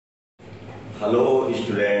Hello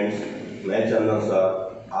students, मैं चंदन sir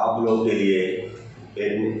आप लोग के लिए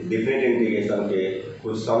डिफरेंट इंटीग्रेशन के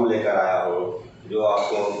कुछ सम लेकर आया हूँ जो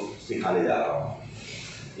आपको सिखाने जा रहा हूँ।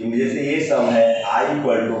 इनमें जैसे ये सम है i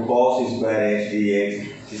equal to cos square x D x,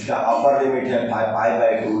 जिसका अपर लिमिट है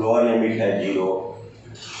पाई/2, लोअर लिमिट है 0।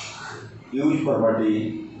 Use property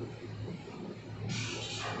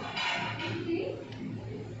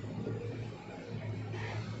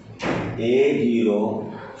a0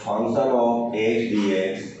 function of x D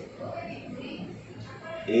x,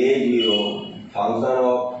 a0 function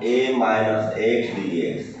of a minus x D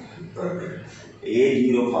x,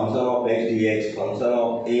 a0 function of x D x function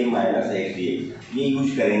of a minus x D x, ये use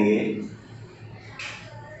करेंगे।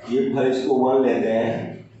 ये फिर इसको 1 लेते हैं।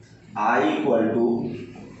 i equal to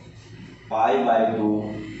पाई/2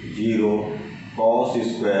 0 cos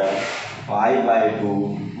square पाई/2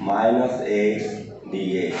 minus x D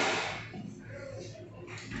x,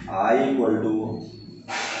 i equal to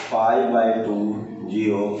पाई/2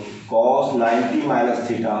 0 cos 90 minus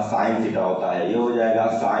theta sine theta होता है, ये हो जाएगा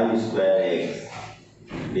sine square x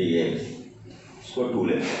D x. इसको 2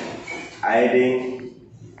 लेते हैं। Adding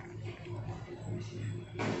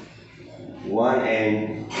 1 and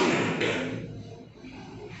 2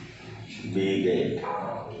 we get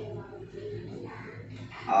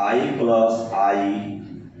i plus i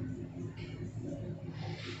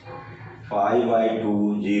पाई/2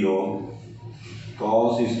 0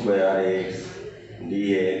 cos square x D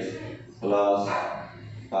x plus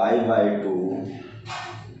पाई/2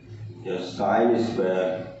 sine square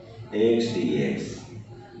x D x.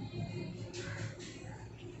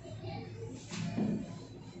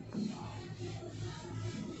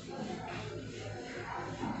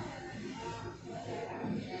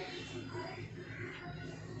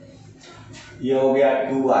 ये हो गया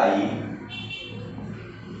 2i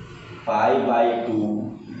पाई/2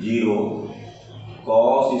 0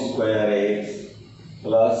 cos square x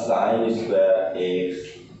plus sine square x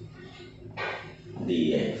D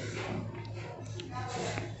x.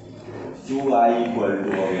 2i equal to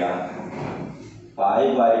हो गया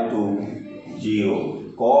पाई/2 0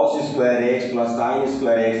 cos square x plus sine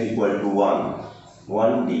square x equal to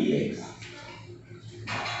 1 D x.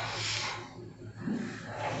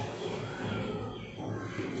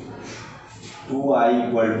 2i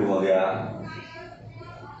equal to हो गया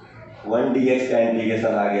 1 dx का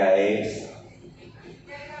integration आ गया x,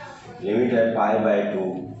 limit है पाई/2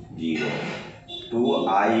 0।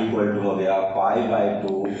 2i equal to हो गया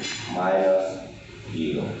पाई/2 minus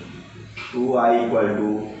 0। 2i equal to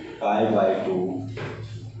पाई/2,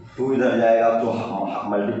 2 इधर जाएगा तो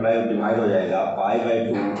मल्टीप्लाई डिवाइड हो जाएगा,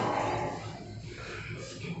 पाई/2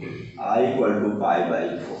 i इक्वल टू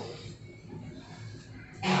पाई/4।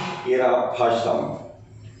 ये रहा first some.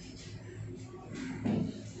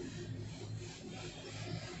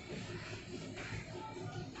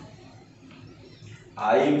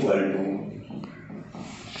 i equal to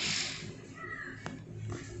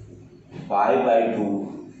पाई/2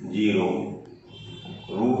 0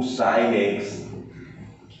 root sine x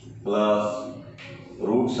plus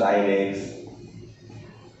root sine x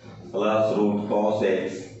plus root cos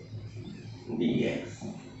x D x.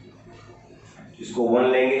 इसको 1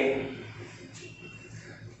 लेंगे।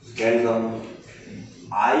 सेकेंड सम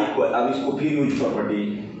i को, अब इसको फिर use property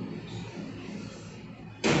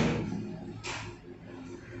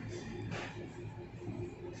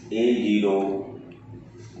a0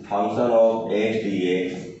 function of x D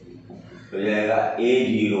x हो जाएगा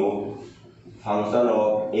a0 function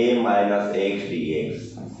of a minus x D x.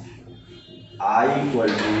 i equal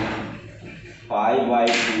to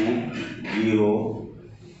पाई/2 0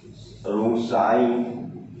 root sine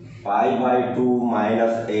पाई/2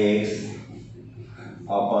 minus x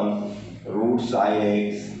upon root sine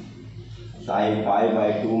x sign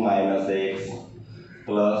पाई/2 minus x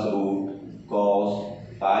plus root cos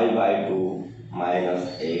पाई/2 minus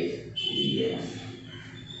x D x.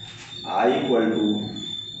 i equal to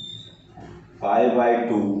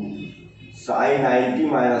पाई/2 sign 90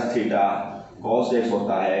 minus theta cos x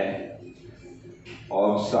होता है और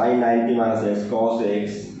sign 90 minus x cos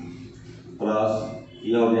x plus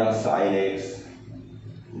ये हो गया sine x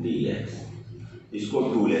D x. इसको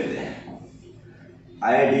 2 लेते हैं।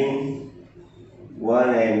 Adding 1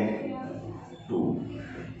 and 2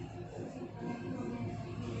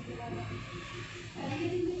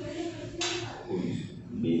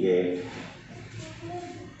 we get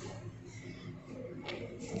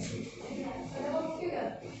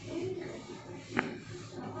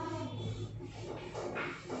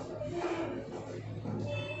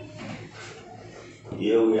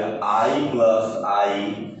ये हो गया i plus i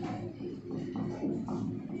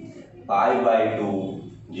pi by two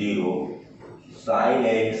zero sine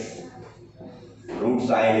x root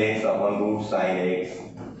sine x upon root sine x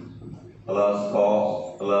plus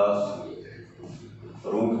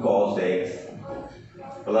root cos x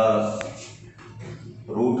plus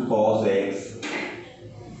root cos x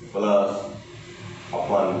plus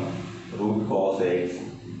upon root cos x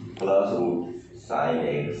plus root sine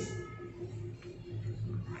x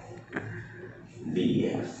D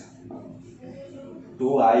x.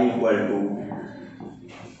 2i equal to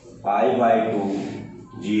pi by two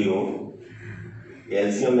zero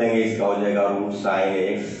LCM लेंगे, इसका हो जाएगा root sine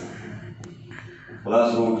x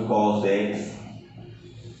plus root cos x,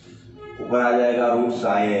 ऊपर आ जाएगा root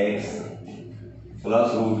sine x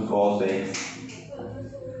plus root cos x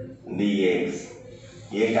D x.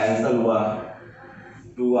 ये cancel हुआ।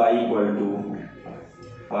 2i equal to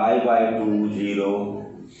pi by two zero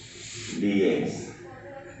D x.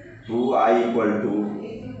 2i equal to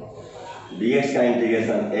D x का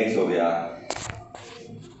integration x हो गया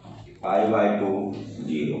pi by two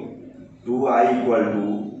zero. 2i equal to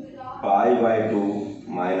pi by two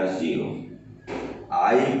minus zero.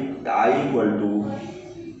 I equal to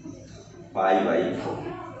pi by four.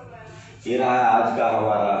 ये रहा आज का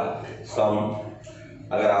हमारा सम।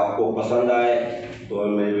 अगर आपको पसंद आए तो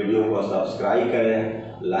मेरे वीडियो को सब्सक्राइब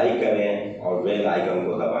करें, लाइक करें और बेल आइकन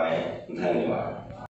को दबाएं। धन्यवाद।